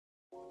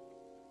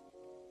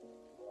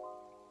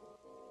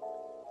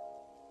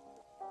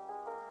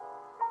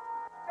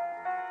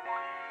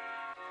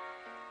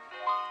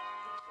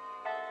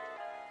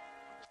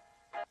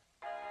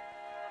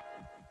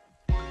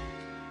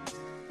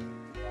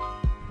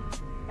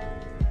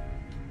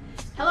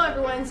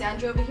everyone,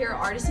 Zandra over here,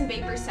 Artisan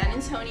Vapor, San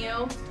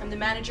Antonio. I'm the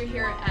manager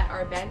here at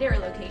our Bandera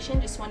location.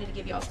 Just wanted to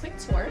give you all a quick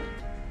tour.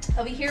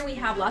 Over here we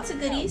have lots of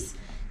goodies.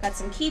 Got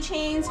some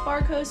keychains,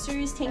 bar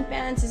coasters, tank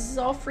bands. This is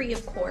all free,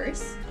 of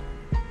course.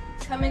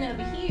 Coming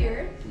over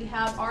here, we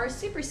have our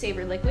Super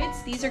Saver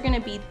liquids. These are going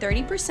to be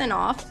 30%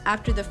 off.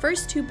 After the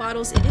first 2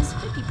 bottles, it is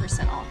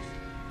 50% off.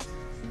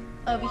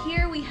 Over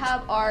here we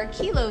have our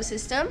Kilo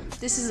system.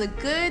 This is a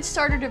good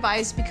starter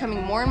device,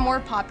 becoming more and more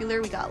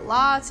popular. We got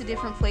lots of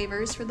different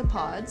flavors for the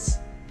pods.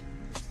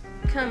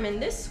 Coming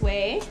this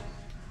way,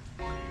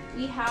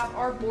 we have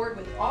our board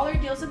with all our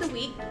deals of the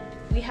week.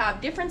 We have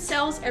different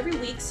sales every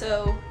week,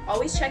 so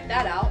always check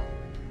that out.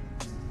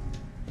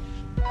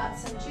 Got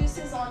some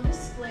juices on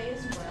display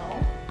as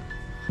well.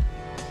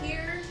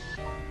 Here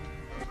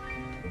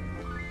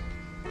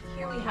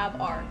we have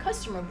our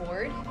customer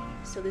board.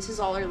 So this is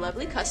all our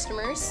lovely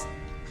customers.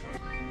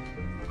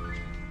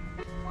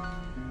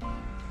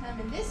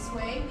 Coming this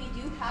way,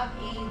 we do have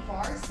a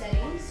bar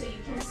setting, so you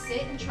can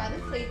sit and try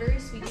the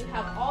flavors. We do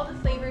have all the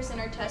flavors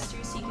in our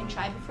testers, so you can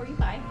try before you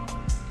buy.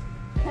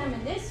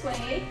 Coming this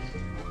way,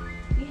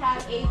 we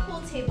have a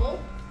pool table.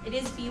 It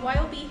is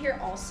BYOB here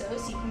also,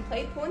 so you can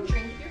play pool and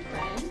drink with your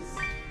friends.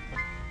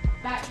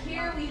 Back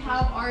here we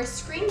have our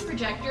screen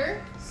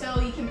projector,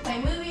 so you can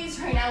play movies.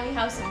 Right now we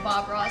have some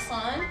Bob Ross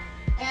on,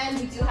 and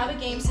we do have a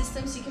game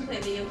system, so you can play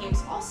video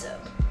games also.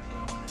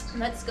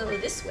 Let's go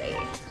this way.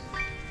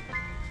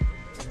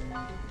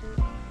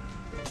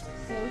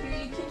 So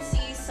here you can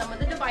see some of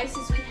the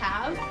devices we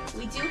have.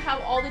 We do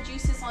have all the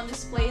juices on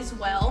display as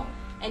well.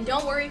 And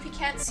don't worry if you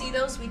can't see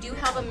those, we do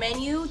have a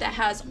menu that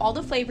has all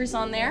the flavors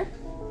on there.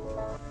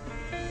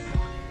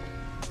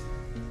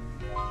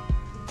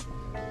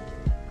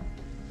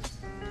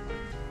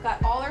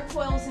 Got all our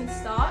coils in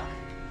stock.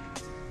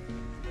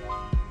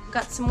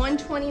 Got some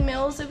 120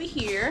 mils over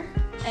here.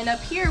 And up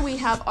here we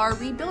have our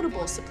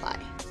rebuildable supply.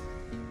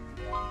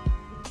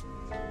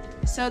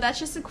 So that's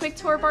just a quick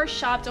tour of our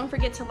shop. Don't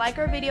forget to like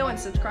our video and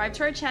subscribe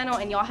to our channel,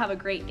 and y'all have a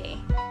great day.